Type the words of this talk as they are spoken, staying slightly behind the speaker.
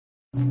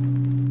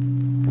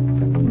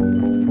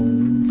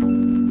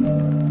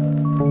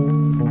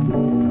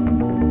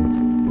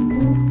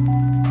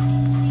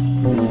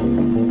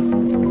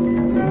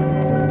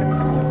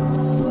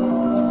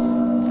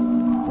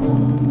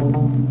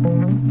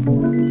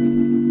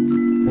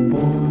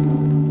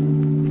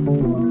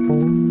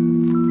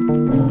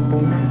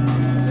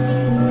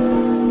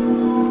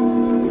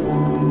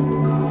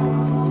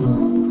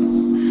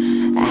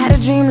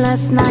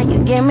last night.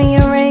 You gave me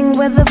a ring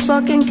with a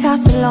fucking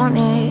castle on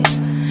it,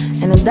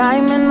 and a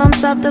diamond on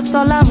top, that's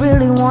all I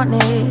really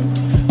wanted.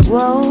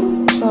 Whoa,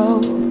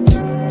 whoa,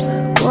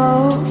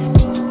 whoa.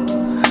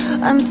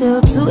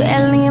 Until two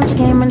aliens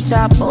came and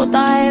chopped both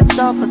our heads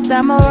off for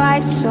samurai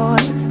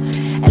shorts.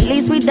 At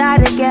least we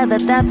died together,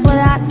 that's what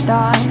I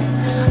thought.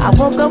 I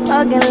woke up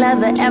hugging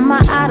leather, am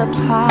I out of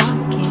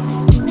pocket?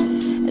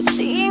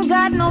 She ain't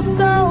got no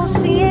soul,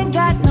 she ain't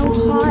got no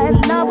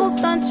heart. Love will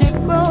stunt your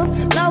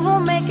growth, love will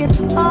make it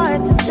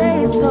hard to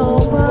stay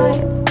sober.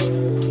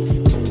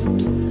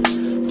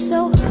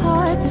 So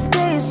hard to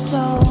stay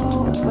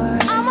sober.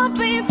 I'ma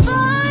be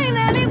fine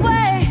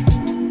anyway,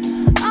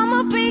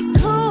 I'ma be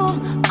cool,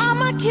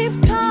 I'ma keep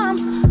calm,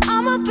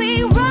 I'ma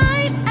be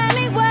right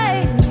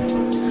anyway.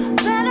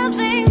 Better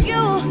than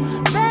you,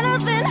 better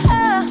than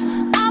her,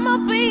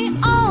 I'ma be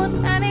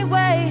on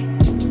anyway.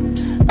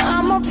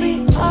 I'ma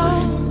be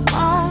on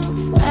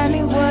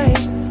anyway.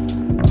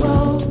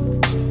 Whoa.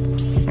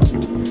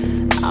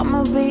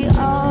 I'ma be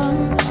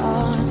on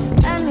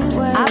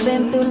anyway. I've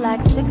been through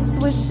like 6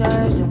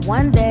 swishers in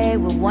one day,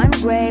 with one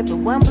grape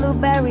and one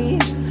blueberry.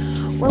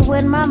 What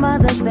would my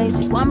mother say?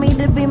 She want me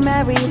to be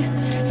married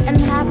and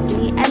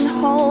happy and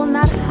whole,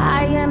 not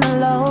high and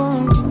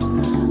alone.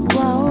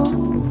 Whoa.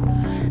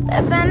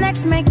 Does an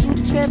ex make you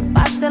trip?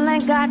 I still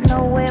ain't got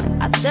no whip,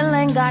 I still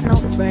ain't got no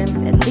friends.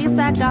 At least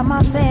I got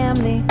my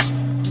family.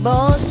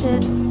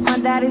 Bullshit, my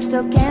daddy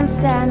still can't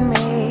stand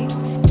me.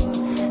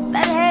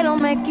 That hate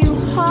don't make you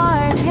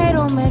hard, hate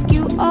don't make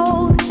you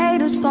old. Hate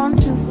has gone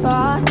too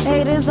far,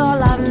 hate is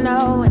all I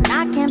know. And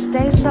I can't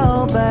stay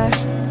sober,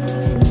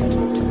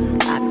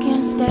 I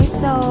can't stay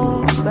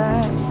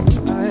sober.